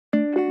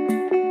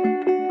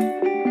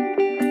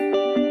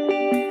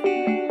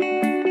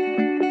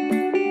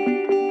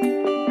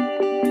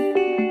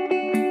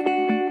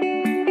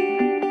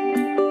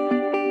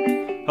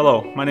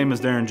Hello, my name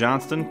is Darren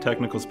Johnston,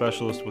 Technical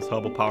Specialist with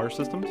Hubbell Power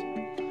Systems.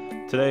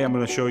 Today I'm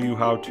going to show you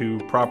how to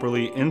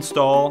properly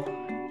install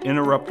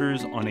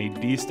interrupters on a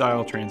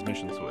D-style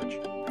transmission switch.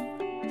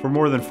 For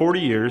more than 40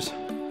 years,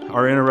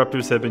 our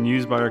interrupters have been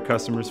used by our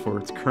customers for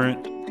its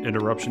current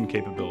interruption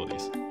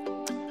capabilities.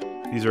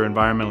 These are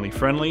environmentally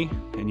friendly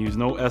and use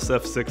no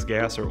SF6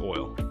 gas or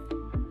oil.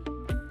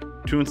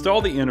 To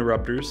install the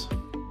interrupters,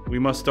 we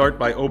must start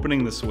by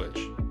opening the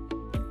switch.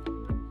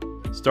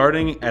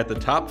 Starting at the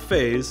top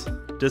phase,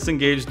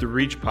 disengage the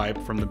reach pipe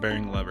from the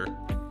bearing lever.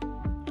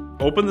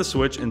 Open the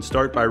switch and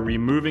start by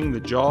removing the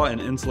jaw and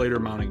insulator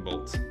mounting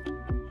bolts.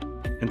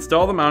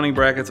 Install the mounting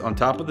brackets on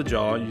top of the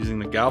jaw using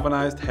the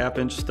galvanized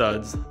half-inch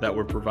studs that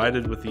were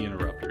provided with the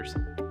interrupters.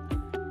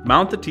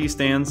 Mount the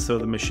T-stands so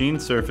the machine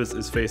surface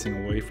is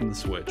facing away from the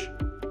switch.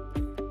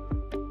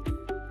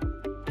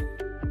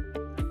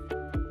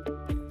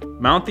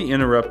 Mount the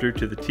interrupter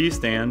to the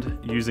T-stand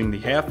using the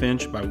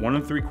half-inch by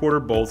 1 3/4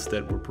 bolts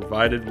that were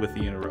provided with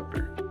the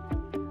interrupter.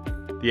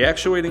 The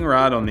actuating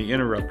rod on the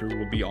interrupter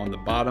will be on the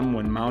bottom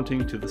when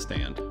mounting to the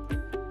stand.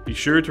 Be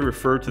sure to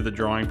refer to the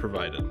drawing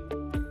provided.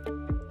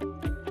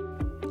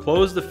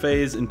 Close the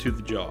phase into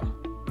the jaw.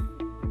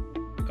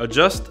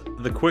 Adjust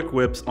the quick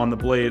whips on the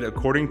blade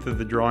according to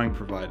the drawing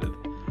provided.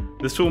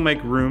 This will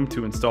make room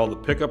to install the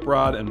pickup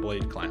rod and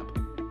blade clamp.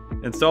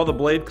 Install the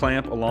blade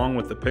clamp along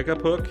with the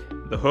pickup hook.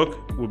 The hook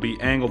will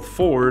be angled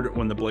forward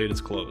when the blade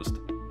is closed.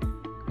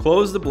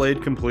 Close the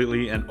blade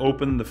completely and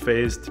open the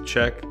phase to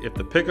check if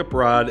the pickup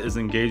rod is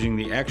engaging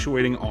the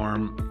actuating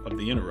arm of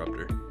the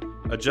interrupter.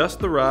 Adjust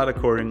the rod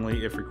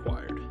accordingly if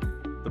required.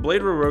 The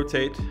blade will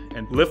rotate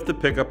and lift the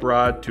pickup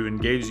rod to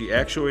engage the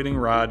actuating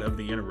rod of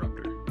the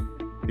interrupter.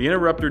 The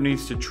interrupter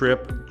needs to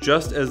trip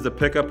just as the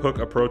pickup hook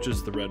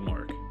approaches the red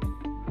mark.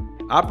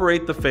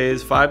 Operate the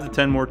phase 5 to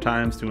 10 more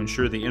times to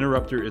ensure the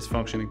interrupter is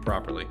functioning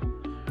properly.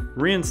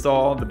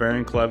 Reinstall the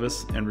bearing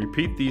clevis and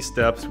repeat these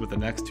steps with the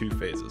next 2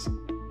 phases.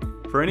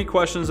 For any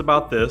questions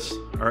about this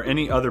or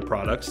any other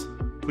products,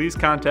 please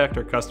contact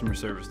our customer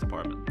service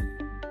department.